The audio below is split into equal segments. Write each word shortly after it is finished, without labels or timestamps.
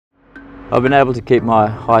I've been able to keep my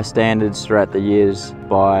high standards throughout the years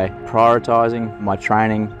by prioritising my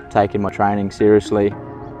training, taking my training seriously,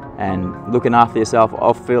 and looking after yourself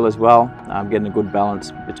off-field as well. Getting a good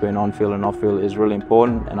balance between on-field and off-field is really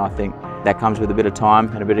important, and I think that comes with a bit of time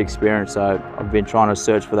and a bit of experience. So I've been trying to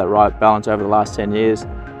search for that right balance over the last 10 years,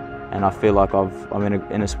 and I feel like I'm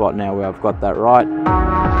in a spot now where I've got that right.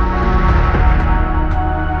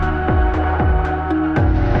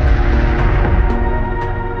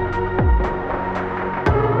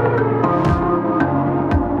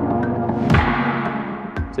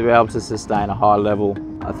 To be able to sustain a high level,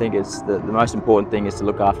 I think it's the most important thing is to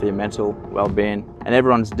look after your mental well-being. And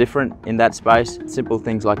everyone's different in that space. Simple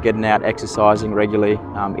things like getting out, exercising regularly,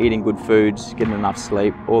 eating good foods, getting enough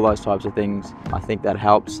sleep, all those types of things. I think that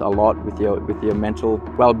helps a lot with your mental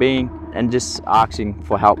well-being, and just asking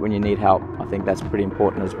for help when you need help. I think that's pretty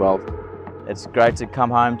important as well. It's great to come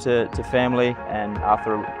home to family, and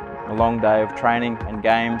after a long day of training and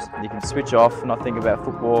games, you can switch off, not think about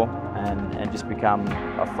football, and just become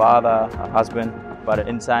a father, a husband. But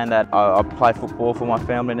in saying that, I play football for my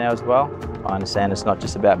family now as well. I understand it's not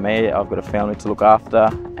just about me, I've got a family to look after,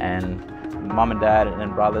 and mum and dad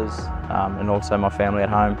and brothers, and also my family at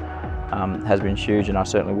home has been huge, and I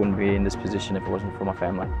certainly wouldn't be in this position if it wasn't for my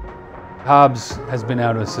family. Harbs has been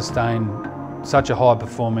able to sustain such a high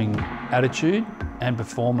performing attitude and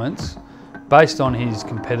performance based on his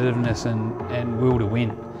competitiveness and will to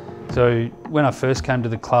win. So when I first came to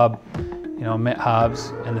the club, I met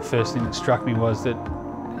Harbs, and the first thing that struck me was that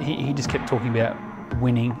he just kept talking about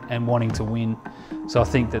winning and wanting to win. So I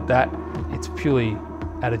think that it's purely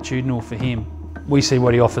attitudinal for him. We see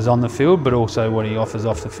what he offers on the field, but also what he offers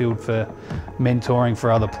off the field for mentoring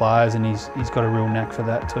for other players, and he's got a real knack for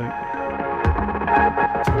that too.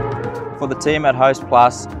 For the team at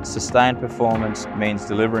Hostplus, sustained performance means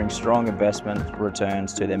delivering strong investment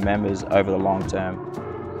returns to their members over the long term.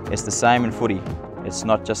 It's the same in footy. It's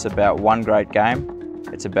not just about one great game,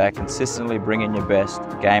 it's about consistently bringing your best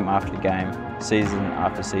game after game, season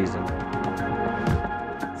after season.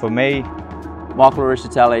 For me, Michael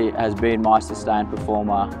Aristoteli has been my sustained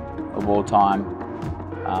performer of all time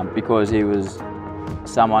because he was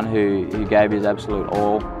someone who gave his absolute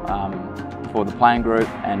all for the playing group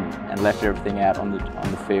and left everything out on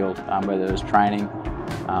the field, whether it was training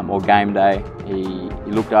or game day. He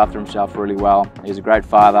looked after himself really well. He was a great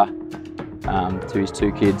father to his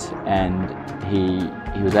two kids, and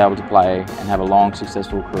he was able to play and have a long,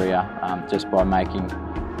 successful career just by making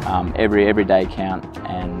every day count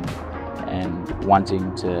and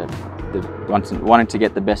wanting to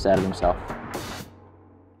get the best out of himself.